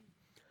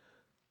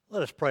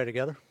Let us pray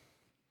together.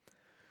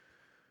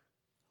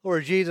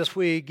 Lord Jesus,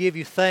 we give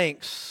you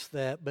thanks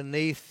that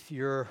beneath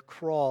your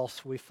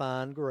cross we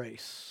find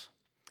grace.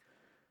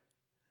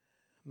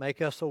 Make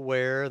us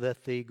aware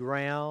that the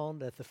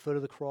ground at the foot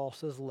of the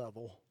cross is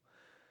level,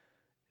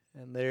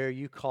 and there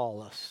you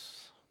call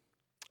us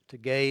to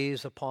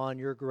gaze upon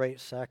your great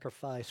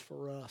sacrifice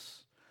for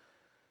us.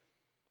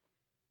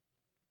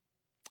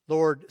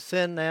 Lord,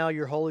 send now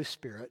your Holy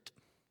Spirit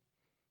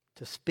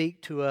to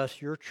speak to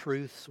us your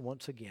truths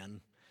once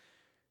again.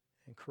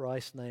 In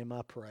Christ's name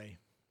I pray.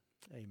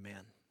 Amen.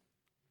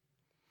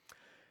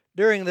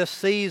 During this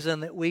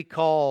season that we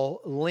call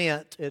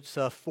Lent, it's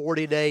a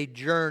 40-day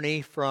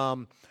journey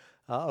from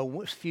a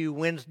few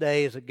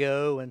Wednesdays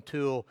ago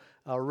until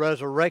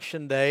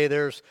Resurrection Day.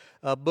 There's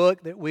a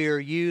book that we are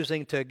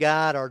using to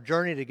guide our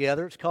journey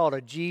together. It's called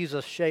A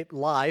Jesus-Shaped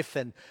Life,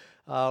 and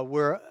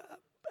we're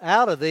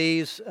out of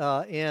these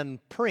in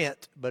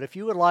print. But if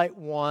you would like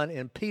one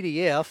in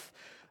PDF,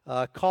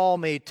 call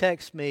me,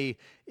 text me,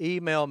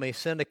 email me,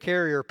 send a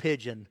carrier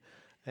pigeon,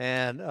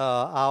 and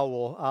I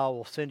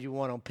will send you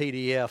one on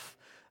PDF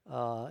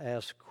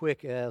as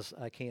quick as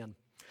I can.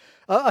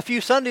 A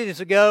few Sundays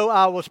ago,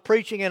 I was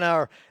preaching in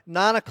our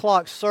 9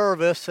 o'clock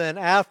service, and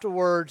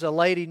afterwards, a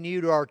lady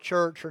new to our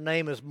church, her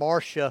name is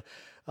Marcia,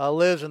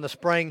 lives in the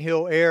Spring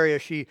Hill area.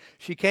 She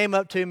came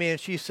up to me and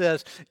she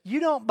says, "You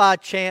don't by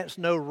chance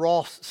know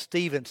Ross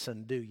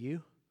Stevenson, do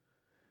you?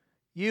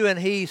 You and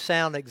he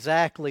sound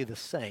exactly the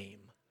same."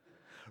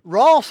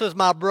 Ross is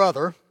my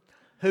brother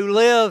who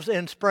lives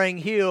in Spring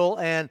Hill,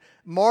 and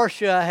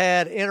Marcia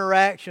had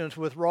interactions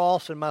with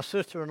Ross and my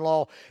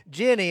sister-in-law,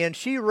 Jenny, and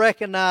she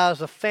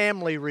recognized a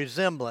family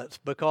resemblance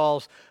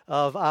because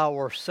of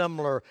our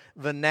similar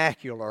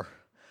vernacular.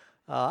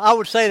 I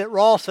would say that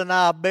Ross and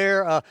I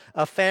bear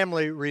a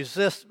family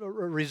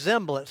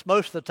resemblance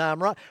most of the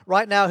time.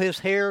 Right now his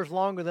hair is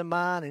longer than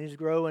mine, and he's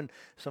growing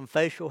some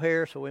facial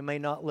hair, so we may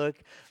not look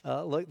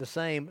the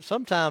same.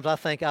 Sometimes I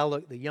think I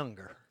look the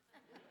younger.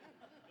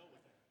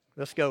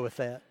 Let's go with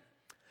that.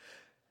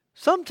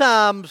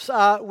 Sometimes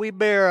we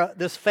bear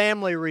this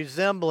family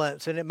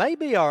resemblance, and it may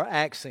be our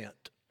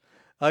accent.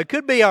 It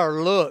could be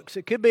our looks.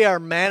 It could be our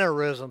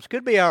mannerisms. It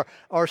could be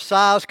our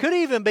size. Could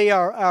even be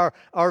our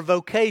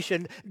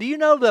vocation. Do you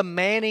know the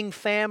Manning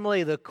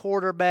family, the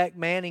quarterback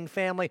Manning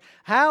family?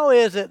 How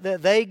is it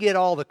that they get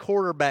all the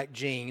quarterback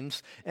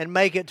genes and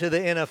make it to the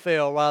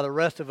NFL while the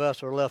rest of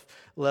us are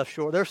left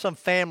short? There's some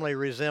family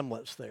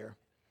resemblance there.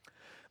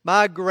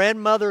 My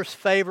grandmother's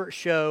favorite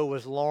show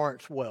was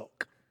Lawrence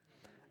Welk.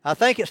 I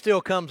think it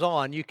still comes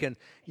on. You can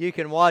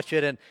watch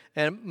it.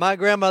 And my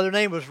grandmother's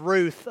name was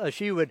Ruth.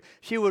 She would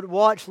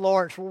watch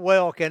Lawrence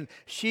Welk, and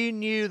she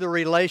knew the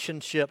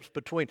relationships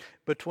between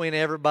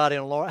everybody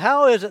and Lawrence.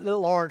 How is it that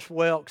Lawrence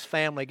Welk's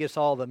family gets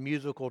all the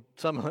musical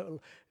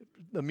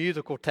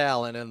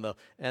talent and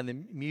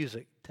the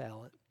music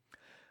talent?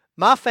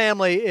 My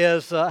family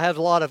has a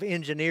lot of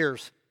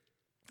engineers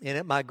in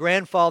it. My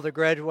grandfather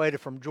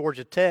graduated from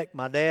Georgia Tech.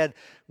 My dad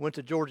went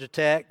to Georgia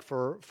Tech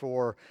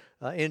for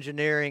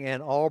engineering,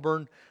 and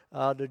Auburn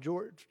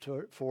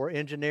for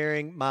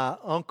engineering. My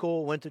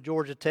uncle went to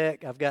Georgia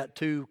Tech. I've got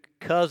two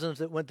cousins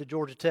that went to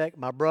Georgia Tech.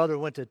 My brother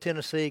went to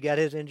Tennessee, got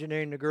his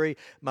engineering degree.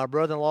 My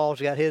brother-in-law's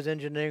got his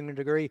engineering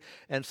degree.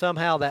 And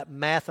somehow that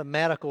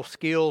mathematical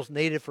skills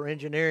needed for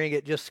engineering,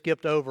 it just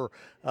skipped over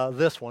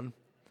this one.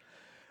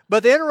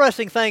 But the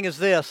interesting thing is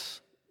this.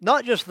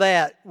 Not just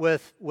that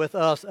with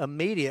us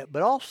immediate,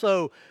 but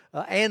also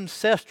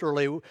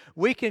ancestrally.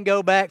 We can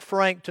go back,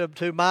 Frank,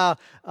 to my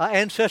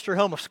ancestry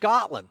home of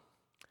Scotland.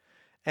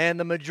 And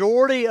the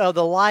majority of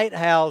the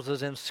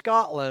lighthouses in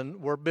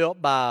Scotland were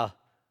built by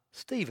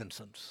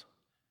Stevensons.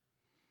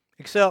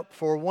 Except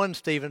for one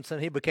Stevenson,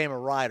 he became a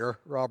writer,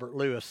 Robert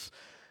Louis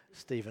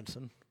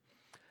Stevenson.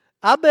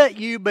 I bet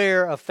you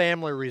bear a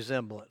family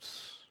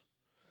resemblance.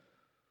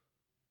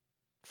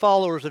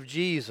 Followers of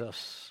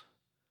Jesus.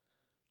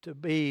 To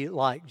be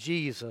like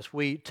Jesus,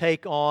 we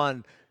take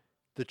on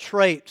the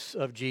traits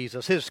of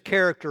Jesus, His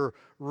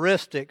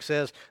characteristics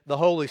as the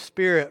Holy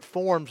Spirit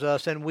forms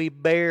us, and we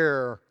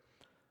bear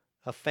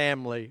a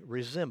family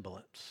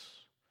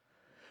resemblance.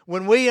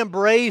 When we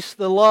embrace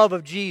the love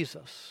of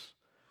Jesus,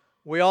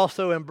 we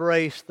also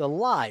embrace the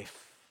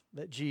life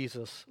that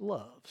Jesus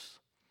loves.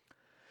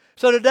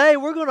 So today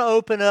we're going to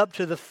open up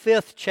to the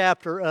 5th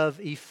chapter of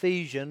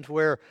Ephesians,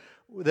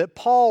 that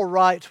Paul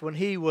writes when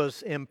he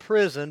was in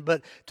prison.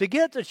 But to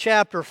get to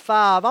chapter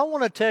 5, I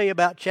want to tell you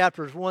about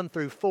chapters 1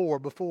 through 4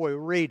 before we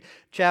read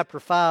chapter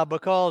 5,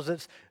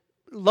 because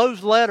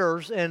those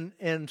letters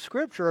in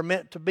Scripture are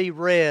meant to be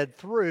read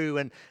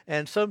through,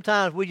 and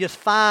sometimes we just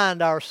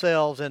find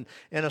ourselves in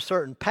a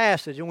certain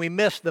passage, and we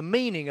miss the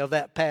meaning of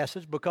that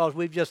passage because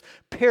we've just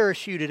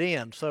parachuted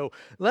in. So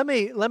let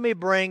me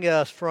bring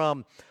us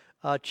from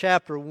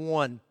chapter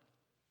 1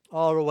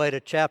 all the way to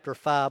chapter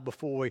 5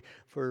 before we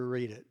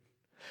read it.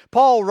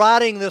 Paul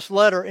writing this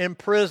letter in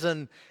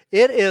prison,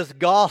 it is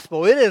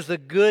gospel. It is the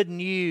good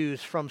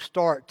news from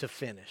start to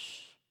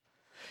finish.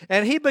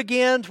 And he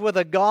begins with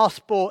a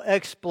gospel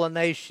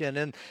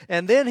explanation,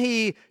 and then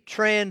he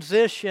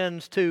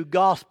transitions to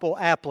gospel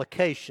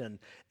application,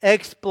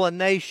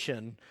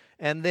 explanation,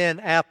 and then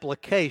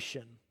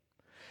application.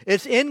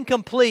 It's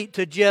incomplete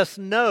to just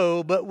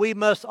know, but we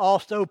must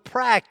also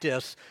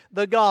practice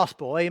the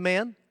gospel.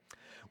 Amen?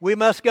 We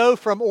must go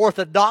from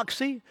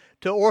orthodoxy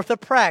to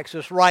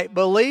orthopraxis, right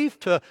belief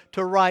to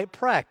right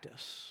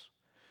practice.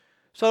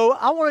 So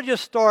I want to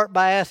just start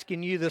by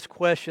asking you this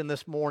question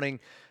this morning.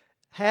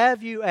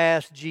 Have you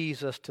asked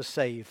Jesus to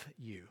save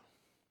you?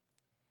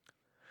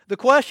 The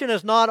question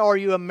is not, are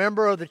you a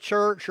member of the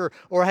church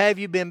or have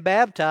you been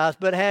baptized,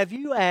 but have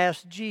you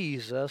asked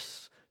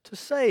Jesus to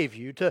save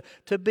you,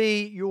 to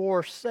be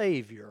your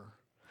Savior?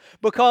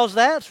 Because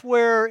that's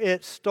where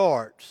it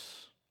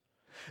starts.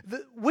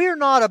 We're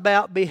not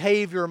about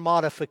behavior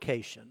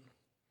modification.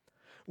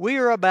 We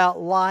are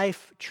about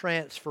life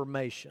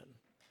transformation.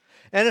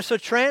 And it's a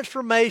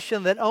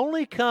transformation that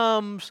only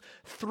comes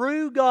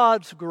through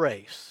God's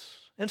grace.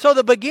 And so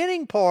the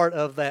beginning part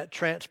of that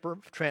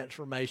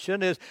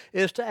transformation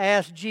is to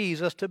ask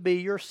Jesus to be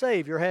your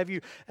Savior. Have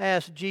you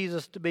asked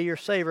Jesus to be your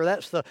Savior?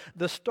 That's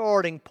the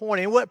starting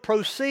point. And what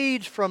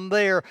proceeds from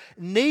there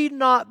need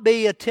not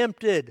be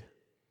attempted.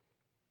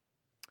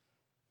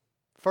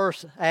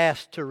 First,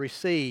 ask to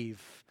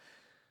receive.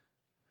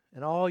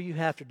 And all you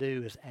have to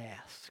do is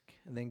ask.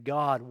 And then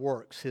God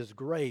works His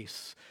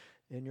grace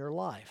in your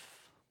life.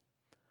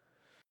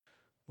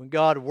 When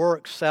God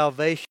works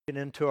salvation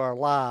into our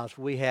lives,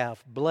 we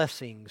have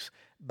blessings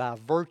by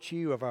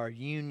virtue of our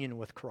union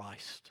with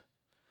Christ.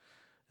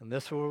 And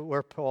this is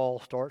where Paul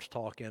starts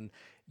talking.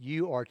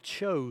 You are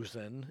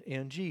chosen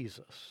in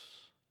Jesus.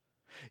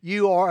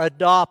 You are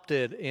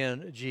adopted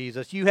in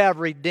Jesus. You have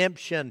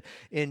redemption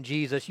in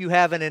Jesus. You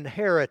have an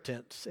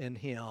inheritance in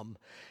Him.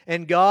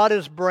 And God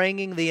is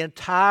bringing the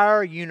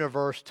entire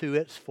universe to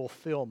its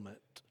fulfillment.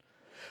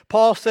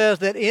 Paul says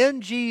that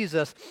in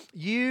Jesus,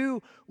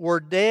 you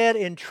were dead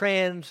in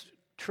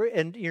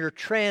your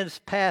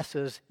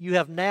trespasses. You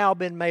have now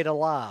been made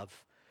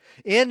alive.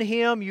 In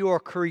Him, you are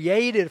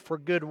created for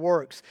good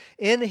works.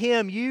 In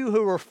Him, you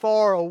who were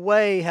far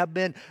away have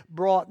been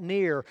brought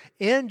near.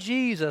 In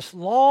Jesus,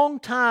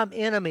 longtime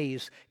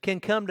enemies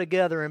can come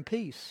together in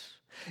peace.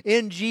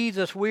 In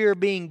Jesus, we are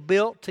being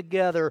built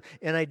together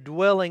in a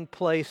dwelling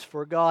place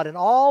for God. And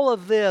all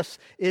of this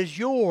is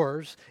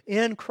yours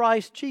in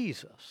Christ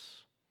Jesus.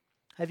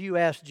 Have you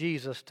asked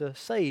Jesus to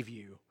save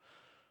you?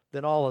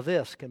 Then all of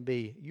this can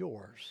be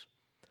yours.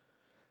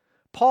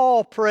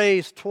 Paul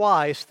prays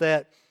twice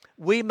that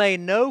we may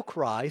know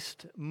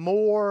Christ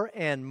more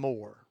and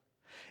more.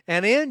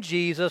 And in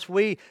Jesus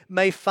we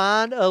may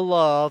find a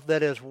love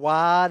that is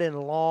wide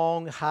and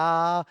long,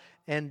 high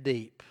and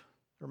deep.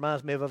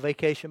 Reminds me of a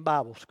Vacation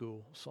Bible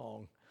School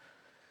song.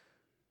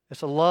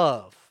 It's a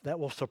love that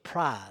will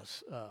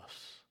surprise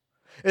us.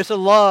 It's a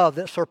love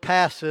that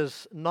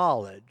surpasses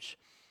knowledge.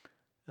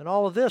 And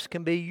all of this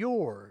can be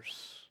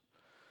yours.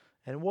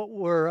 And what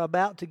we're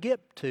about to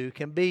get to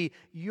can be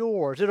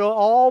yours. It'll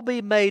all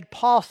be made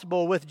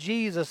possible with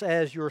Jesus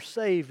as your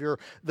Savior,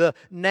 the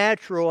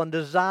natural and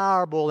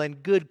desirable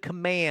and good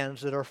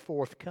commands that are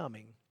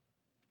forthcoming.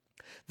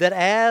 That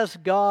as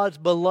God's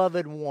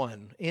beloved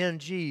one in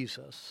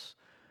Jesus,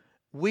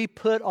 we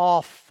put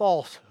off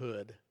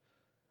falsehood.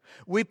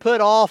 We put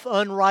off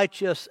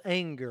unrighteous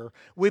anger.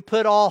 We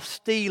put off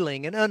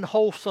stealing and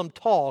unwholesome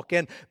talk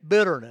and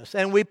bitterness.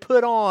 And we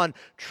put on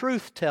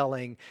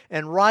truth-telling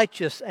and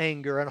righteous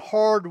anger and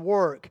hard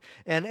work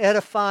and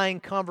edifying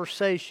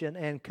conversation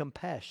and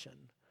compassion.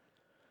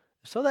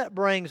 So that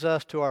brings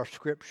us to our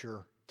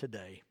scripture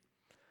today.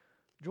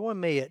 Join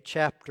me at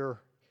chapter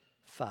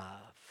 5.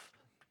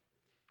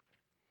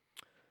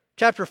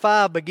 Chapter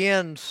 5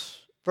 begins,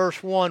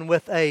 verse 1,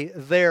 with a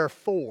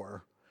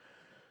therefore.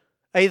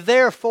 A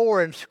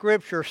therefore in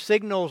Scripture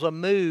signals a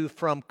move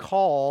from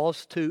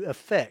cause to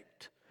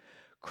effect.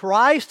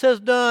 Christ has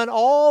done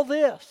all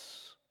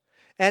this,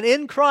 and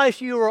in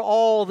Christ you are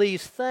all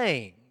these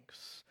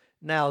things.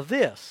 Now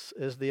this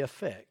is the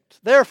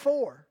effect.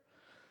 Therefore,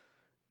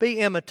 be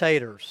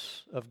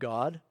imitators of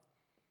God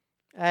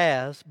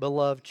as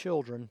beloved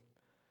children,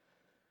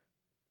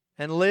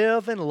 and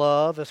live in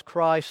love as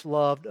Christ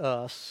loved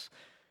us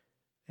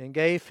and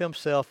gave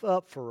Himself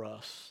up for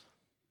us,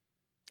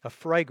 a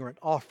fragrant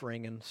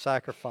offering and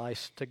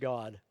sacrifice to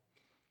God.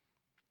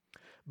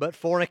 But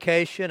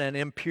fornication and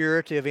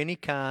impurity of any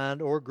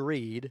kind or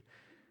greed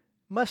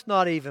must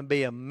not even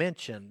be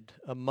mentioned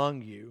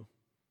among you,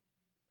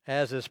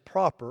 as is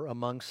proper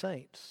among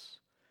saints.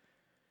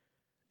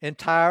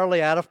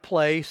 Entirely out of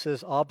place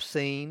is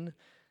obscene,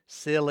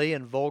 silly,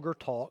 and vulgar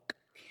talk,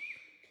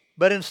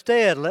 but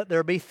instead let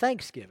there be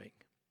thanksgiving.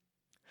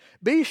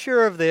 Be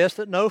sure of this,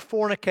 that no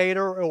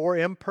fornicator or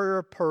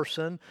impure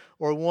person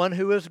or one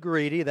who is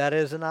greedy, that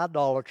is an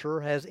idolater,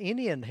 has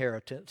any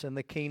inheritance in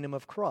the kingdom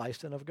of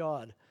Christ and of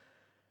God.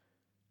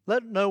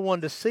 Let no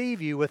one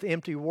deceive you with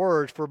empty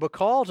words, for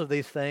because of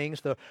these things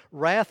the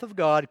wrath of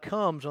God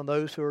comes on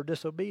those who are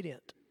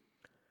disobedient.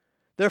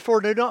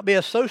 Therefore do not be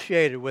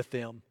associated with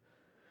them.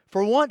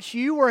 For once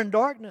you were in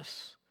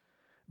darkness,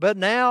 but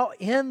now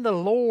in the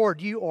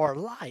Lord you are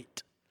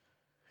light.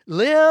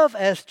 Live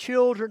as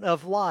children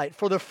of light,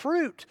 for the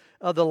fruit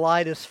of the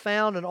light is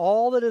found in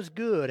all that is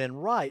good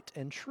and right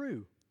and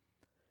true.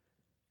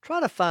 Try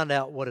to find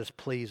out what is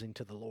pleasing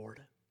to the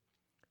Lord.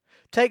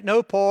 Take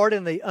no part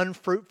in the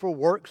unfruitful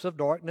works of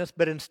darkness,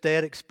 but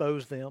instead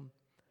expose them.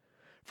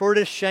 For it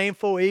is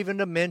shameful even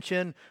to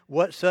mention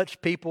what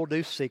such people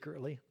do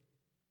secretly.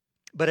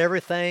 But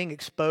everything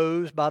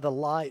exposed by the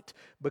light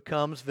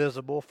becomes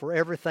visible, for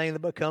everything that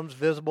becomes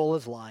visible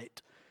is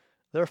light.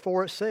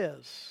 Therefore it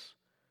says,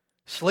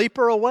 sleep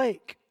or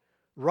awake,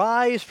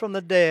 rise from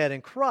the dead,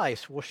 and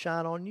Christ will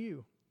shine on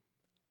you.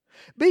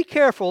 Be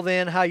careful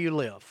then how you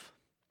live,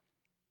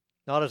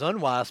 not as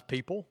unwise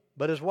people,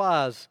 but as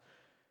wise,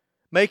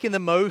 making the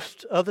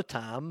most of the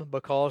time,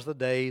 because the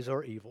days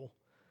are evil.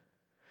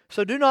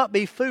 So do not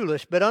be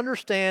foolish, but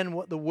understand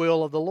what the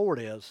will of the Lord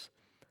is.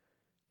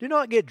 Do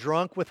not get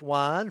drunk with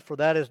wine, for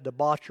that is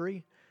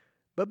debauchery,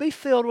 but be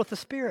filled with the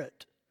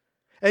Spirit.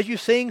 As you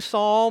sing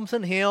psalms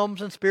and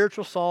hymns and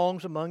spiritual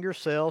songs among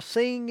yourselves,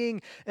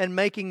 singing and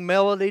making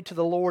melody to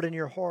the Lord in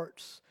your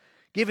hearts,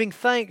 giving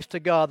thanks to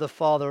God the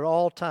Father at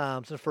all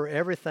times and for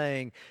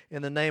everything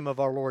in the name of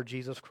our Lord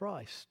Jesus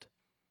Christ.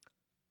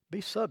 Be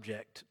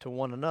subject to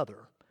one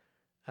another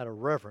out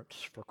of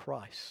reverence for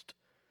Christ.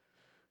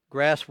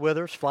 Grass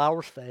withers,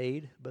 flowers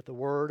fade, but the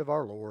word of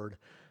our Lord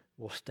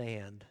will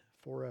stand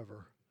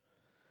forever.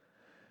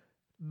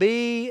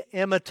 Be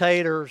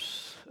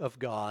imitators of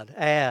God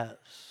as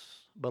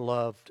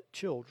beloved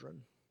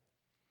children.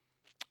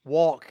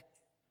 Walk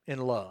in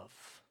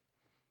love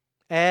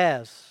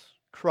as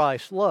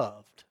Christ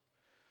loved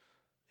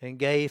and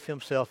gave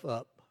himself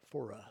up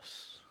for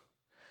us.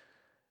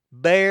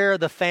 Bear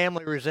the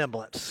family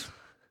resemblance,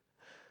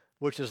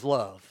 which is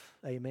love.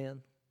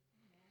 Amen.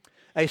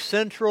 A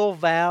central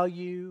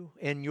value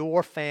in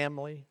your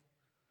family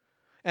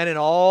and in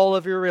all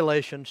of your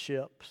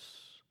relationships.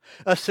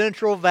 A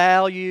central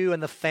value in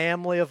the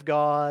family of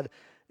God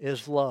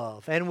is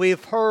love. And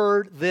we've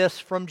heard this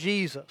from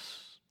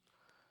Jesus.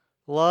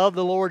 Love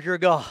the Lord your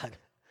God.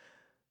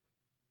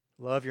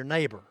 Love your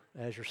neighbor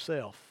as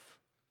yourself.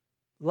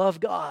 Love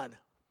God.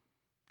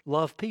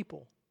 Love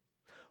people.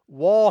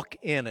 Walk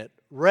in it.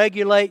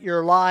 Regulate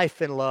your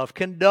life in love.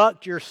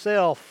 Conduct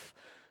yourself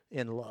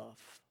in love.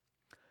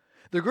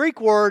 The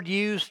Greek word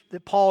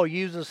that Paul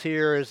uses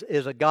here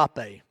is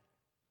agape.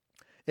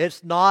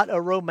 It's not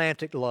a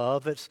romantic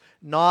love. It's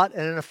not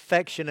an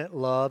affectionate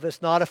love.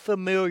 It's not a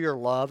familiar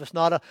love. It's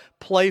not a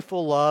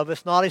playful love.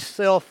 It's not a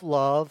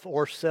self-love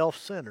or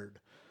self-centered.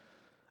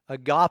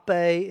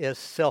 Agape is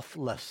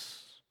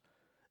selfless.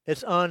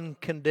 It's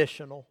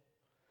unconditional.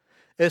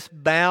 It's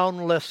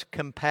boundless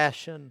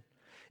compassion.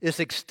 It's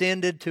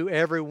extended to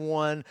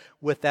everyone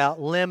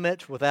without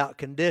limits, without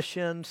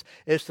conditions.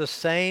 It's the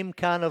same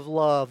kind of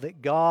love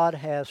that God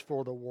has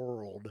for the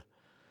world.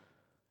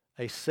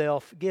 A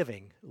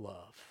self-giving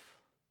love.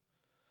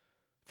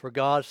 For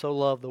God so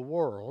loved the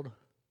world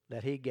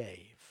that he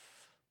gave.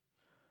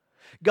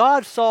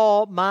 God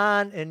saw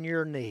mine and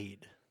your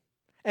need,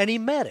 and he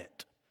met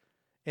it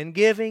in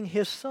giving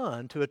his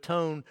Son to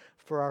atone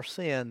for our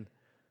sin.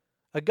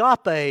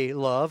 Agape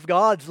love,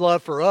 God's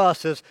love for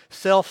us, is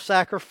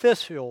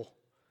self-sacrificial.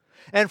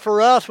 And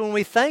for us, when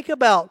we think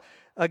about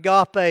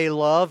agape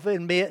love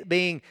and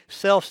being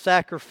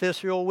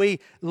self-sacrificial, we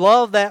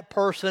love that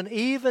person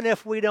even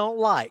if we don't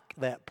like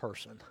that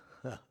person.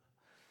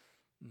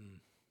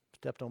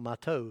 Stepped on my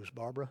toes,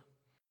 Barbara.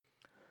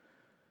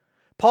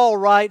 Paul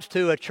writes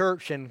to a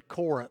church in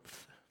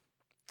Corinth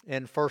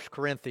in 1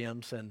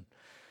 Corinthians, and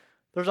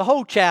there's a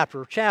whole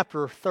chapter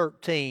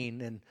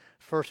 13 in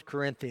 1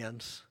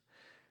 Corinthians.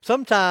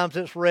 Sometimes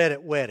it's read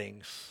at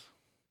weddings.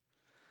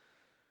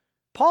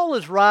 Paul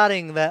is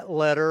writing that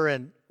letter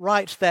and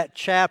writes that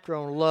chapter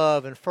on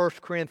love in 1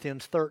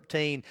 Corinthians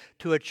 13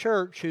 to a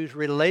church whose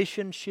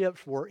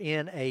relationships were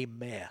in a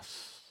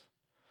mess.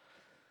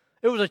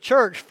 It was a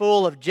church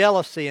full of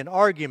jealousy and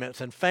arguments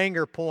and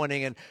finger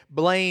pointing and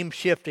blame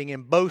shifting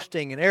and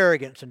boasting and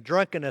arrogance and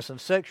drunkenness and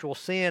sexual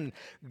sin,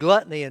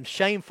 gluttony and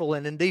shameful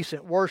and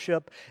indecent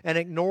worship, and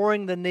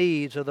ignoring the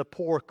needs of the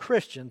poor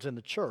Christians in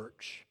the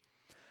church.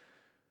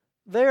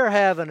 They're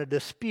having a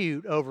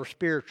dispute over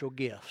spiritual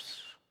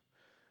gifts.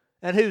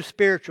 And whose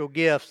spiritual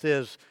gifts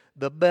is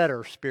the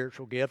better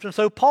spiritual gift. And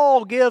so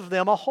Paul gives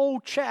them a whole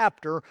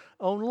chapter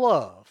on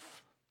love.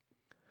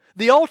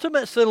 The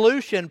ultimate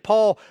solution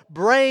Paul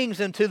brings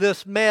into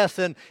this mess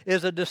and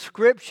is a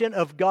description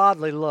of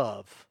godly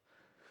love.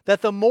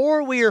 That the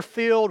more we are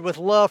filled with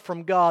love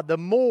from God, the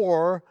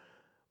more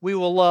we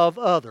will love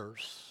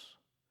others.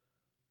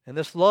 And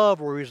this love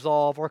will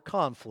resolve our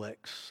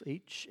conflicts,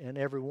 each and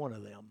every one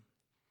of them.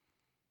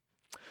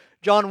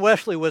 John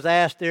Wesley was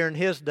asked there in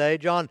his day.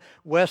 John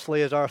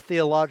Wesley is our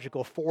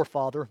theological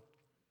forefather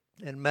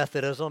in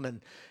Methodism,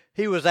 and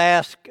he was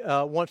asked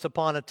once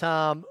upon a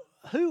time,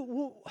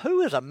 who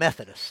is a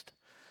Methodist?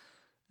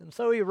 And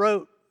so he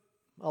wrote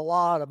a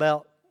lot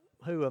about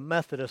who a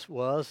Methodist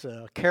was,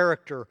 a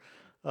character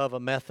of a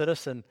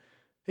Methodist, and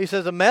He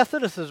says a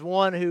Methodist is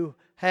one who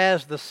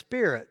has the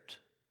Spirit,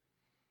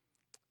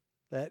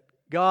 that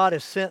God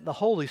has sent the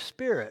Holy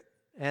Spirit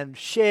and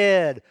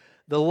shed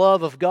the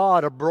love of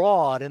God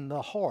abroad in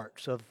the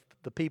hearts of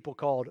the people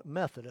called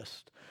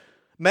Methodists.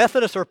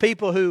 Methodists are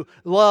people who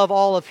love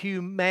all of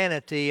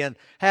humanity and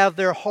have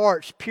their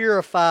hearts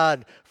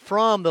purified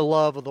from the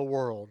love of the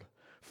world,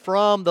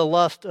 from the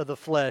lust of the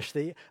flesh,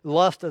 the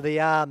lust of the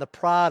eye, and the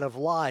pride of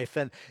life.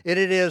 And it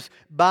is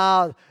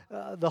by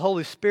the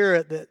Holy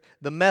Spirit that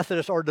the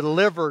Methodists are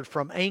delivered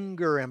from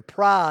anger and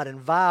pride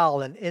and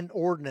vile and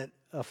inordinate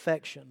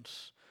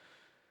affections.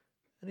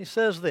 And he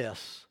says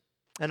this,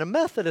 and a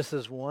Methodist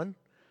is one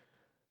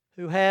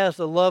who has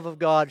the love of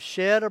God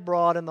shed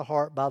abroad in the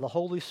heart by the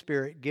Holy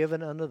Spirit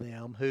given unto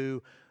them,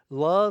 who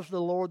loves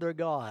the Lord their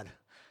God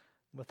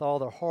with all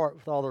their heart,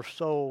 with all their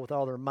soul, with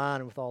all their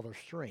mind, and with all their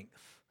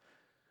strength.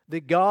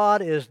 That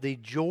God is the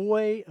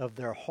joy of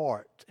their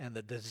heart and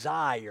the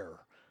desire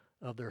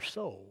of their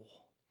soul.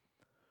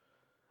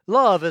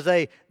 Love is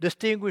a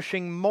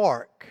distinguishing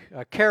mark,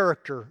 a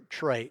character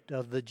trait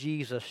of the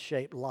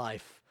Jesus-shaped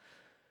life.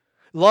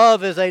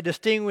 Love is a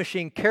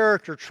distinguishing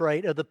character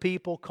trait of the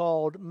people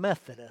called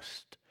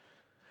Methodist.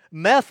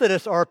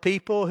 Methodists are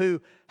people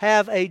who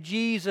have a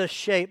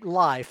Jesus-shaped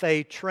life,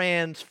 a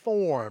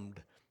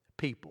transformed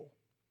people.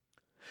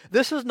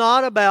 This is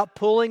not about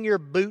pulling your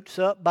boots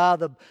up by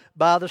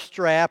the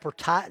strap or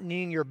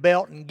tightening your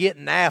belt and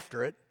getting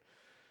after it.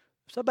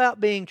 It's about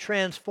being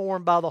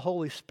transformed by the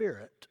Holy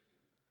Spirit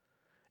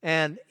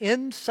and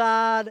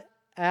inside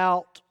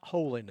out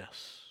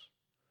holiness.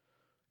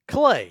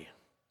 Clay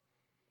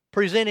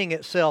presenting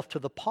itself to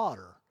the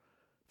potter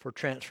for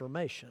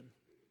transformation.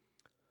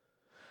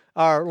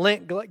 Our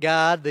Lent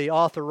guide, the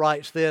author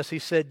writes this. He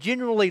said,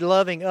 genuinely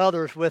loving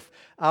others with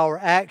our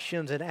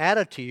actions and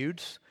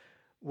attitudes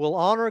will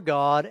honor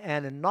God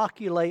and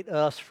inoculate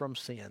us from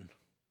sin.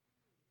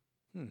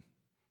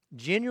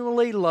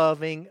 Genuinely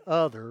loving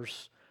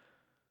others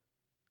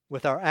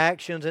with our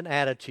actions and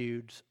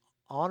attitudes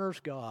honors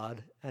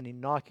God and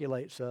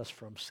inoculates us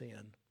from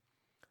sin.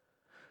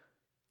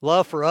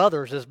 Love for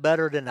others is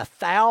better than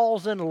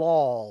 1,000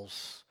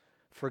 laws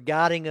for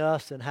guiding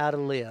us in how to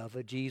live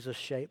a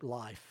Jesus-shaped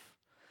life.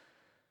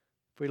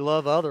 If we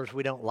love others,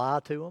 we don't lie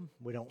to them,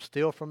 we don't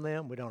steal from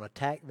them, we don't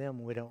attack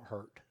them, we don't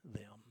hurt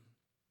them.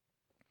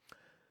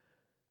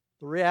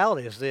 The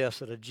reality is this,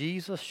 that a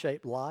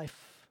Jesus-shaped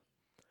life,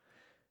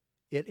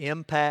 it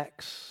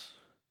impacts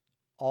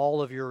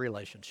all of your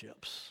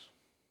relationships.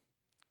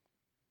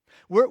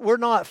 We're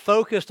not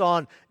focused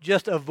on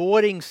just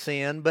avoiding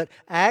sin, but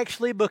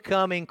actually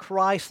becoming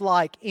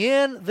Christ-like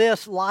in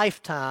this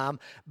lifetime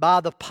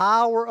by the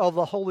power of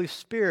the Holy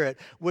Spirit,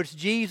 which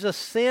Jesus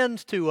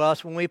sends to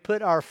us when we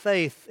put our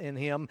faith in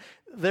Him.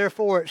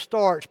 Therefore, it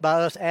starts by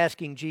us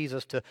asking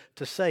Jesus to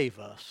save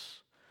us.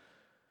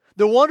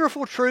 The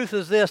wonderful truth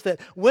is this,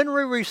 that when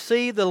we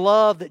receive the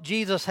love that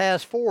Jesus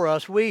has for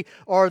us, we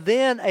are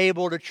then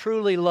able to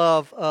truly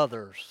love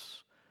others.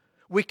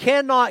 We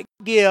cannot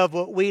give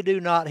what we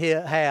do not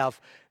have.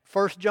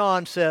 1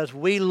 John says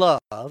we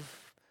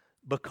love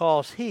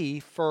because He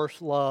first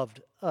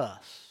loved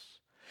us.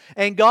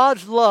 And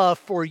God's love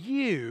for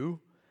you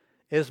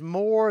is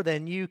more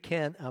than you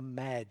can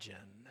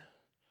imagine.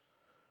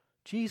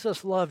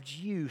 Jesus loved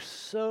you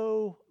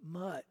so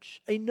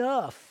much,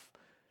 enough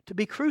to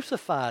be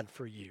crucified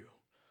for you.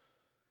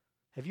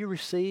 Have you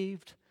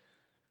received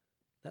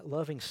that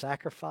loving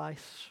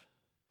sacrifice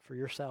for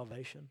your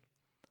salvation?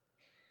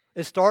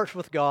 It starts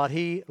with God,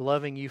 He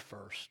loving you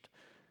first.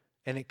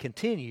 And it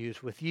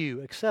continues with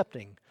you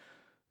accepting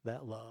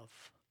that love.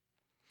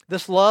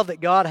 This love that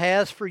God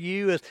has for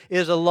you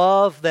is a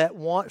love that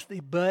wants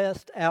the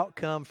best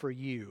outcome for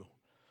you.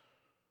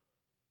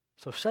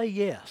 So say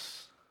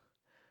yes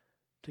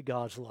to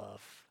God's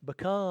love.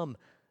 Become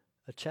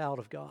a child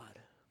of God.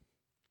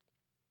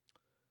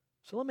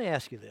 So let me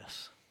ask you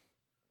this.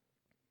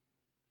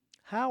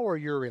 How are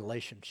your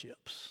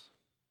relationships?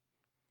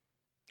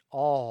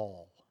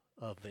 All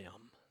of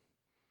them.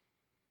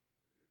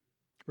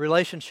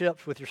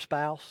 Relationships with your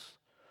spouse,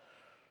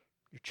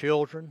 your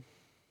children,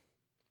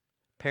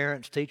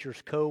 parents,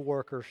 teachers,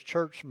 co-workers,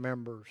 church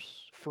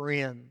members,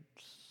 friends,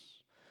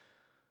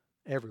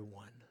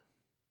 everyone.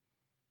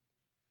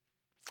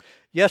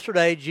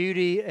 Yesterday,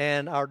 Judy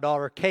and our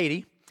daughter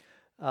Katie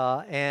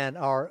and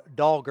our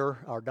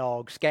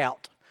dog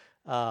Scout,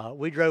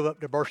 we drove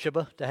up to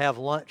Beersheba to have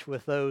lunch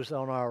with those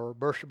on our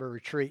Beersheba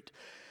retreat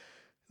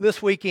this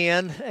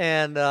weekend,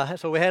 and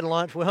so we had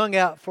lunch. We hung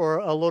out for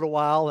a little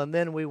while, and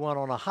then we went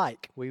on a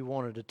hike. We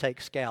wanted to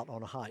take Scout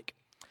on a hike.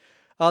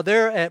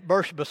 There at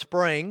Beersheba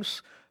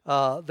Springs,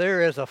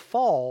 there is a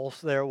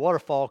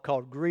waterfall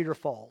called Greeter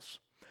Falls.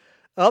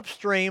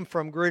 Upstream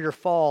from Greeter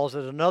Falls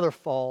is another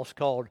falls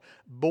called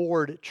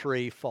Board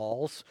Tree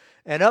Falls,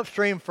 and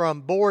upstream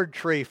from Board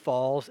Tree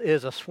Falls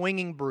is a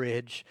swinging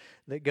bridge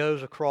that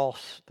goes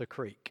across the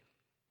creek.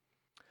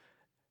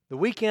 The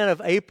weekend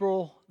of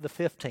April the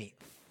 15th,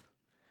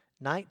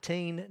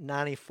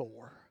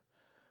 1994,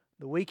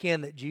 the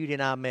weekend that Judy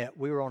and I met,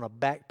 we were on a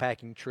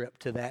backpacking trip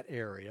to that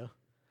area.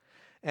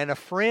 and a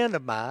friend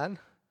of mine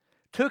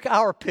took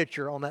our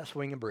picture on that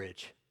swinging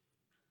bridge.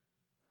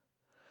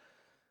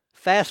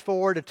 Fast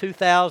forward to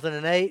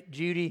 2008,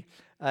 Judy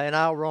and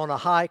I were on a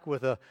hike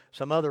with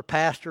some other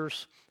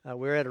pastors. We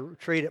were at a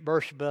retreat at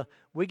Beersheba.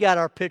 We got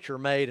our picture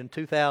made in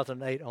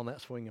 2008 on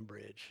that swinging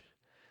bridge.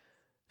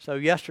 So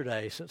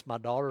yesterday, since my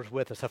daughter's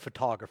with us, a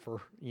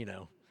photographer,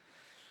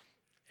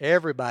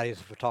 everybody's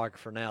a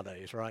photographer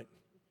nowadays, right?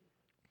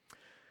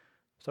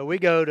 So we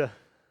go to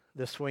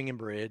the swinging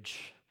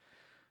bridge.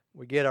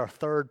 We get our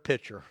third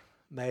picture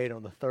made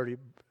on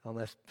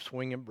this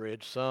swinging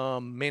bridge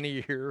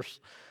many years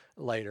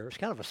later. It's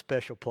kind of a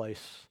special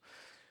place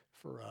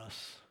for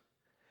us.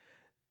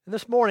 And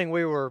this morning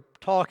we were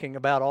talking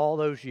about all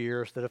those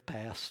years that have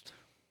passed.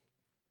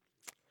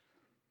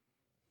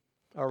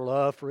 Our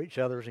love for each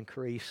other has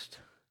increased.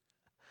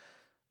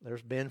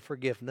 There's been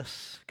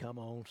forgiveness. Come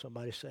on,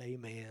 somebody say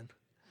amen.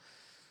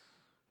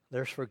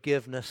 There's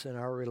forgiveness in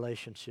our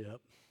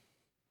relationship.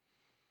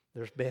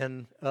 There's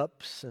been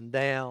ups and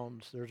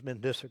downs. There's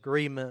been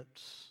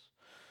disagreements.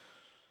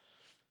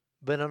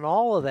 But in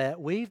all of that,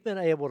 we've been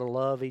able to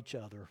love each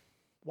other.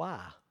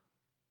 Why?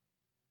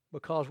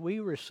 Because we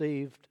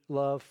received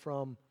love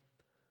from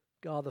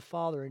God the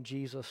Father and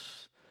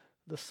Jesus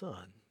the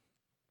Son.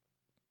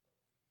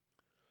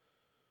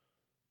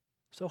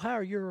 So how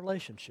are your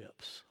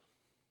relationships?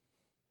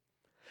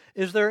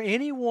 Is there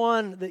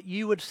anyone that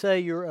you would say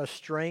you're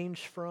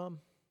estranged from?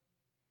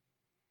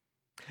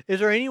 Is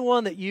there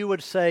anyone that you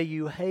would say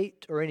you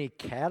hate, or any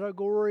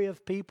category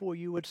of people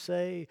you would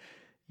say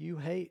you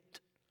hate?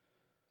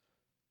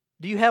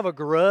 Do you have a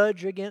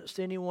grudge against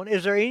anyone?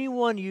 Is there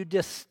anyone you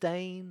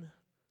disdain?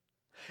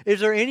 Is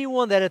there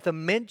anyone that at the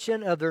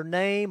mention of their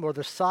name or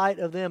the sight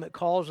of them, it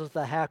causes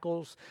the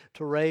hackles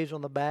to raise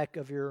on the back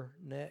of your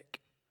neck?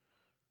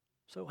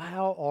 So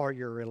how are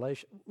your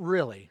relationships?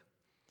 Really?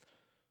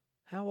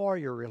 How are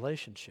your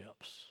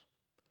relationships?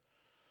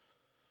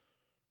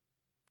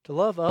 To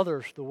love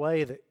others the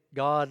way that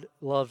God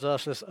loves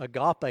us, this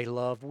agape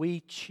love,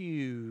 we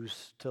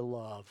choose to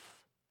love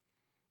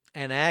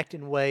and act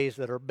in ways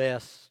that are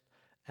best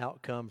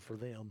outcome for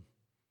them.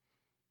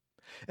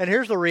 And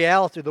here's the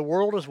reality. The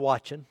world is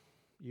watching,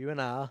 you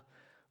and I,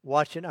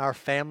 watching our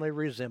family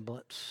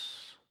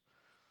resemblance.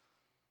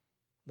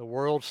 The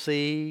world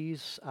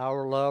sees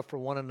our love for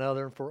one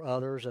another and for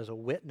others as a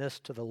witness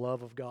to the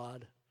love of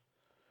God.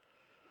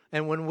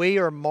 And when we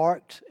are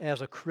marked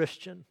as a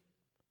Christian,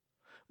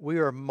 we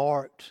are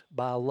marked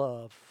by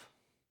love,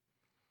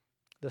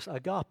 this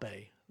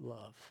agape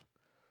love.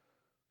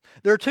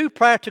 There are two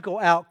practical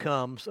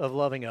outcomes of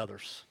loving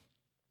others: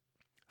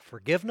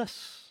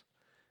 forgiveness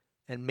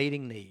and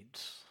meeting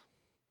needs.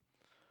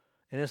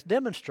 And it's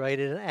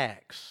demonstrated in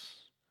Acts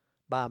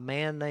by a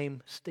man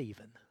named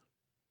Stephen.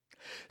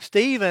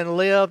 Stephen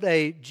lived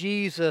a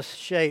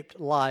Jesus-shaped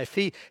life.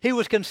 He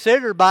was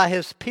considered by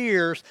his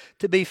peers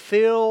to be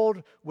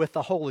filled with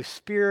the Holy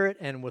Spirit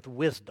and with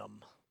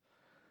wisdom.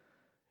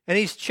 And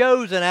he's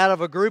chosen out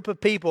of a group of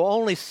people,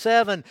 only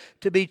 7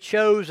 to be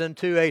chosen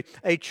to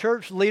a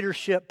church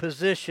leadership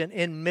position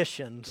in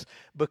missions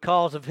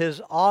because of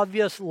his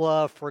obvious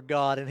love for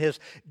God and his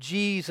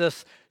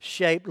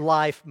Jesus-shaped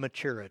life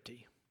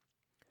maturity.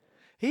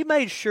 He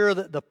made sure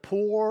that the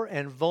poor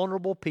and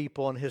vulnerable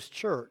people in his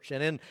church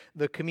and in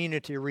the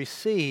community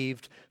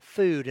received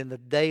food in the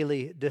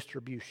daily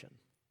distribution.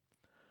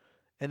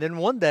 And then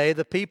one day,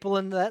 the people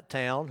in that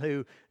town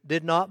who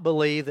did not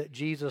believe that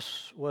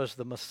Jesus was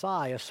the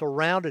Messiah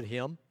surrounded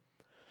him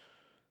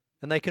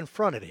and they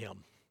confronted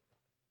him.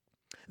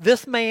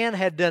 This man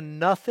had done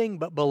nothing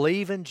but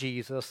believe in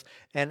Jesus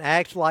and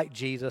act like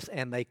Jesus,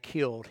 and they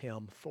killed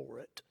him for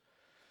it.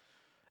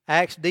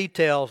 Acts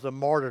details the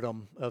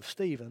martyrdom of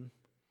Stephen.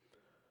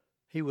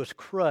 He was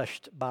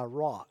crushed by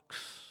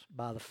rocks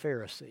by the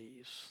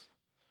Pharisees.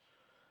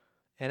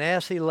 And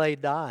as he lay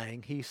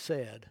dying, he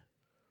said,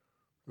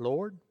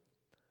 "Lord,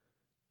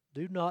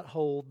 do not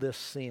hold this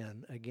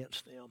sin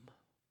against them."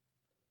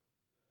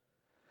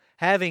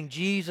 Having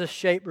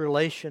Jesus-shaped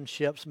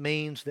relationships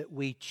means that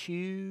we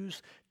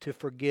choose to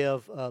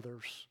forgive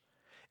others.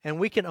 And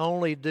we can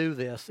only do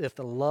this if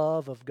the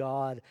love of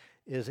God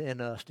is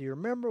in us. Do you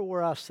remember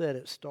where I said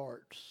it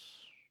starts?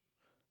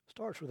 It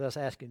starts with us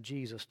asking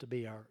Jesus to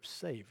be our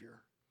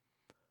Savior.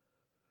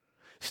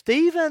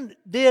 Stephen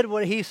did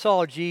what he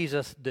saw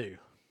Jesus do.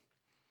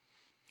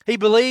 He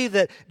believed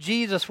that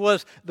Jesus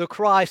was the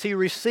Christ. He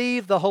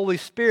received the Holy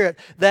Spirit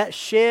that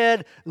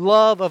shed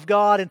love of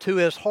God into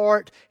his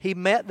heart. He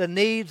met the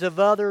needs of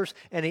others,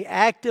 and he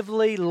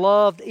actively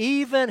loved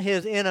even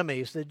his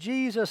enemies. Did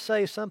Jesus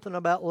say something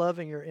about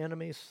loving your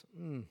enemies?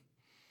 And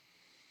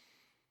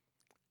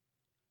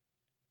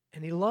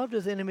he loved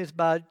his enemies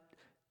by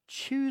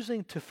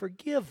choosing to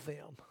forgive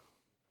them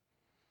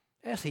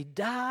as he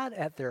died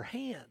at their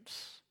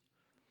hands.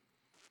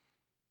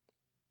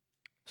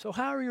 So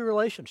how are your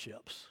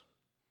relationships?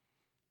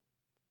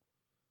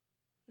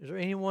 Is there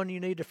anyone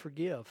you need to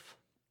forgive?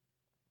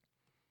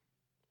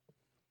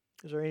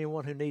 Is there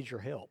anyone who needs your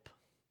help?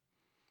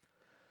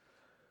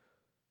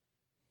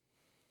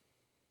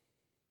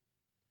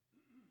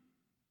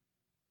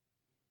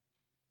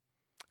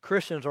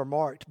 Christians are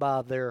marked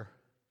by their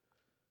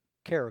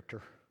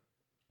character,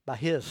 by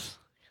His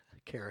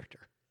character.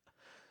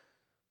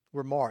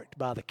 We're marked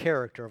by the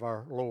character of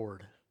our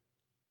Lord,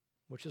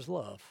 which is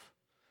love.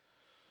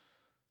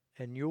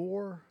 And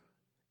your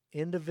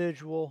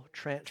individual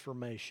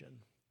transformation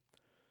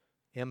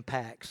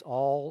impacts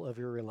all of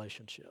your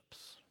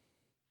relationships.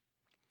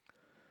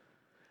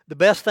 The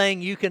best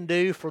thing you can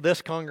do for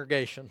this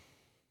congregation,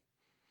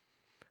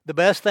 the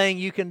best thing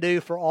you can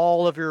do for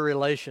all of your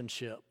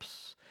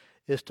relationships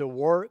is to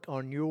work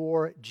on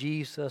your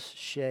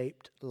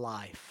Jesus-shaped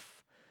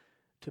life,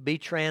 to be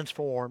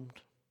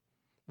transformed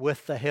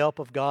with the help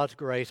of God's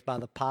grace by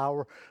the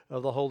power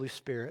of the Holy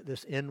Spirit,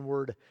 this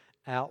inward,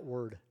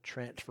 outward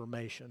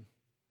transformation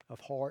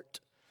of heart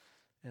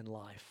and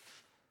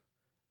life.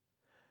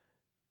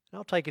 And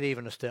I'll take it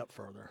even a step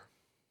further.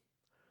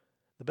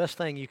 The best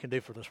thing you can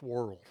do for this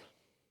world,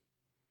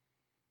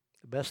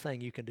 the best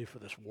thing you can do for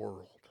this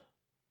world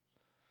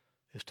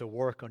is to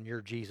work on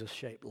your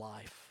Jesus-shaped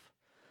life,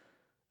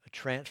 a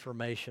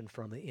transformation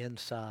from the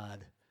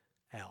inside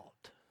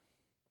out.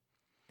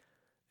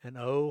 And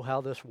oh, how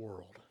this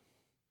world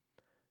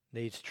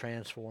needs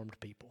transformed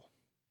people.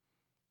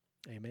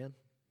 Amen?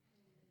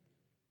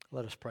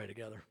 Let us pray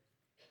together.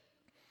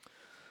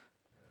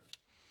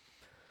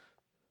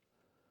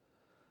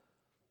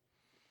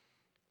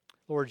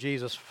 Lord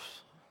Jesus,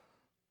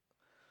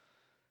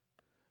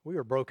 we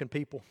are broken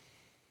people.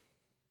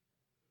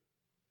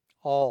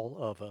 All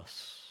of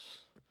us.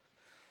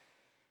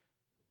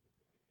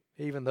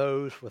 Even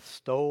those with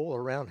stole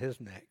around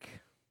his neck.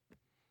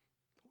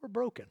 We're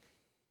broken.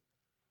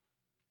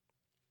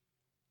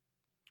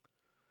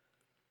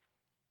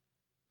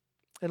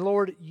 And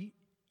Lord,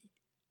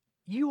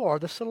 you are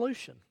the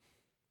solution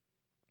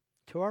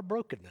to our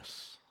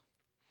brokenness.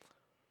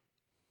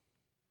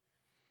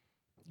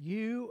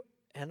 You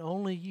and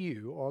only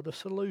you are the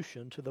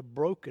solution to the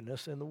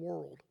brokenness in the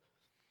world.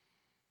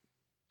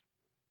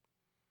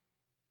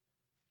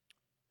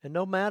 And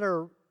no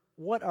matter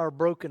what our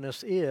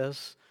brokenness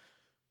is,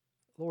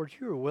 Lord,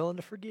 you are willing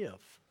to forgive.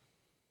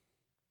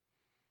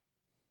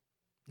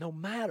 No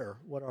matter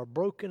what our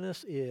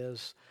brokenness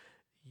is,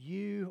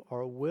 you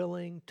are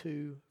willing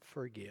to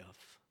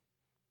forgive.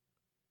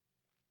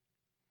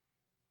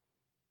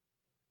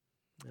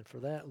 And for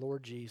that,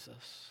 Lord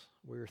Jesus,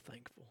 we're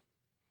thankful.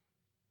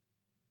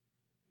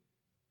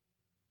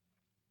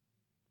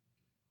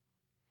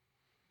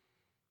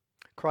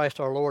 Christ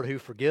our Lord, who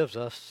forgives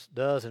us,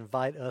 does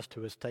invite us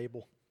to his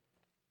table.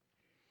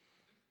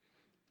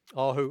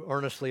 All who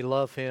earnestly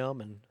love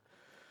him and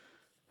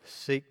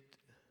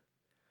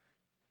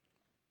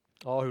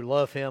all who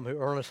love him, who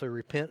earnestly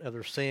repent of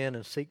their sin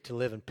and seek to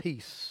live in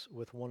peace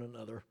with one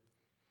another.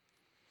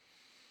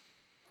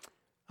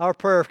 Our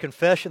prayer of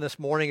confession this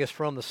morning is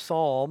from the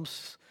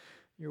Psalms.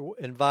 You're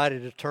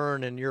invited to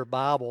turn in your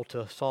Bible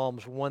to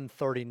Psalms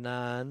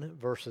 139,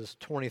 verses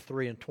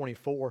 23 and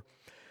 24.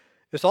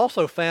 It's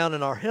also found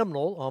in our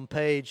hymnal on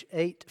page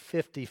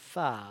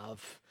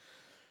 855.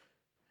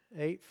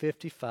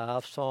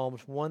 855,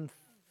 Psalms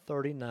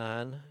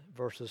 139,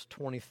 verses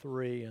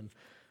 23 and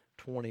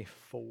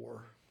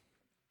 24.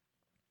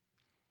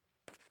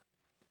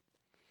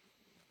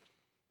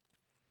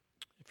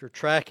 If you're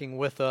tracking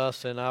with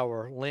us in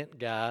our Lent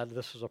guide,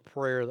 this is a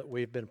prayer that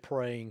we've been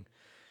praying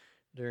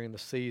during the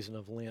season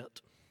of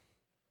Lent.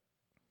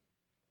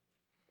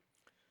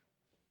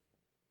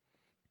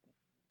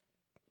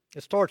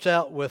 It starts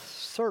out with,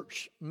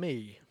 "Search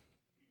me,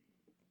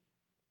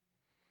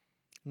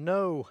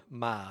 know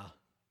my,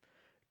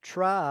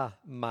 try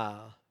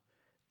my,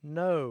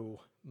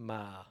 know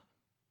my,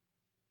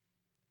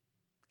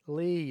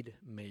 lead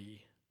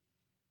me."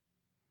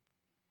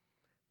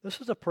 This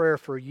is a prayer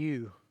for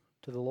you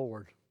to the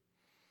Lord.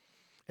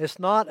 It's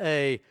not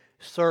a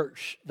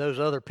search those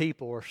other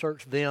people or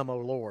search them, O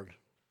Lord.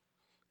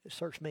 It's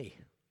search me.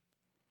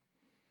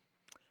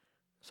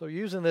 So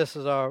using this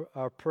as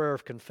our prayer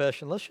of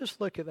confession, let's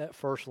just look at that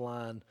first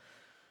line.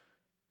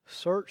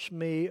 Search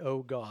me,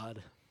 O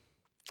God,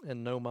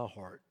 and know my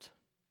heart.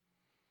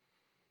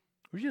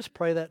 Would you just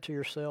pray that to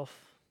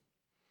yourself?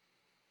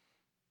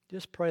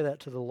 Just pray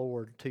that to the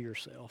Lord, to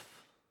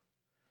yourself.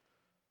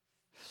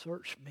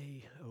 Search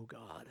me, O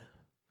God,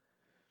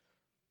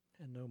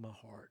 and know my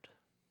heart.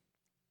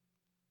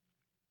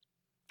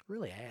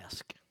 Really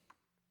ask.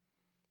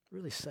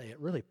 Really say it.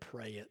 Really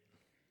pray it.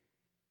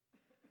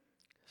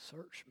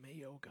 Search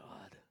me, O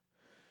God,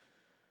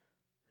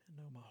 and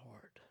know my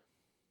heart.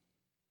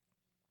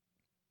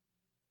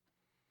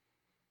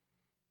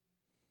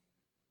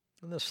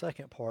 And the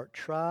second part,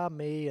 try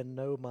me and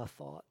know my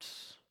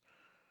thoughts.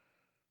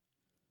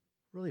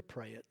 Really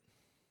pray it.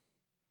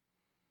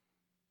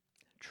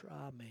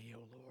 Try me,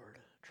 O Lord.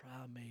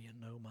 Try me and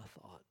know my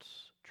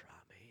thoughts. Try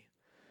me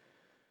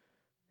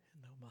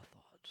and know my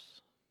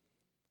thoughts.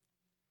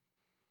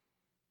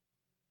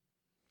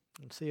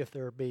 And see if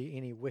there be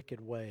any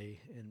wicked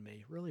way in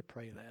me. Really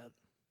pray that.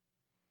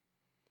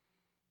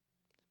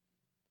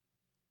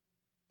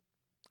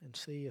 And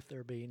see if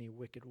there be any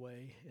wicked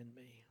way in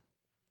me.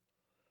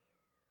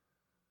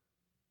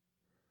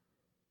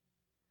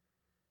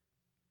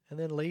 And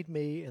then lead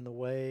me in the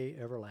way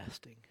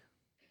everlasting.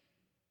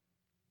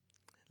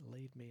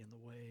 Lead me in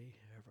the way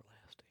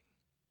everlasting.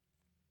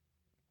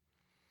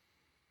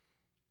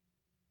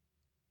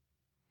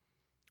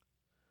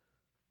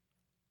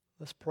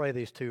 Let's pray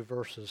these two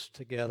verses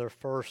together.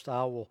 First,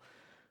 I will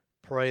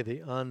pray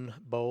the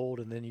unbold,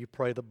 and then you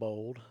pray the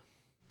bold.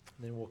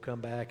 And then we'll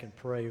come back and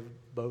pray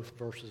both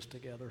verses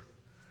together.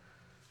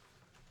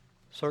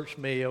 Search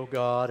me, O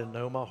God, and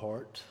know my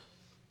heart.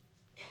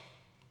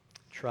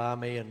 Try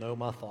me and know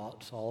my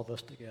thoughts, all of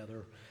us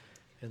together,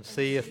 and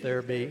see if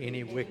there be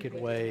any wicked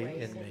way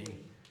in me,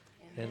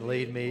 and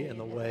lead me in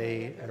the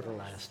way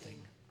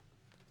everlasting.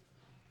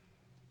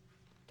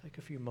 Take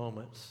a few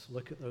moments,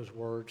 look at those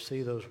words,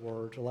 see those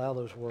words, allow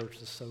those words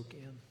to soak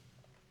in,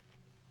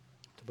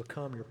 to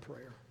become your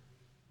prayer.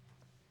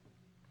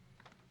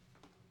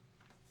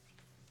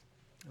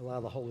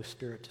 Allow the Holy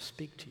Spirit to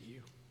speak to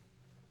you.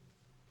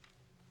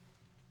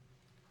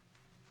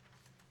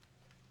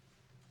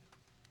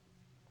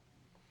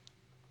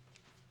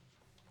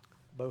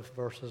 Both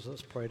verses,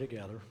 let's pray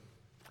together.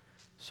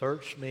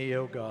 Search me,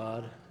 O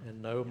God,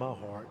 and know my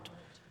heart.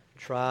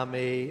 Try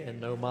me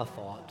and know my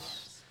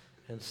thoughts,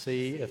 and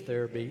see if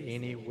there be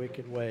any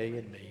wicked way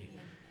in me,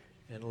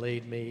 and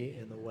lead me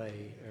in the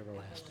way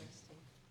everlasting.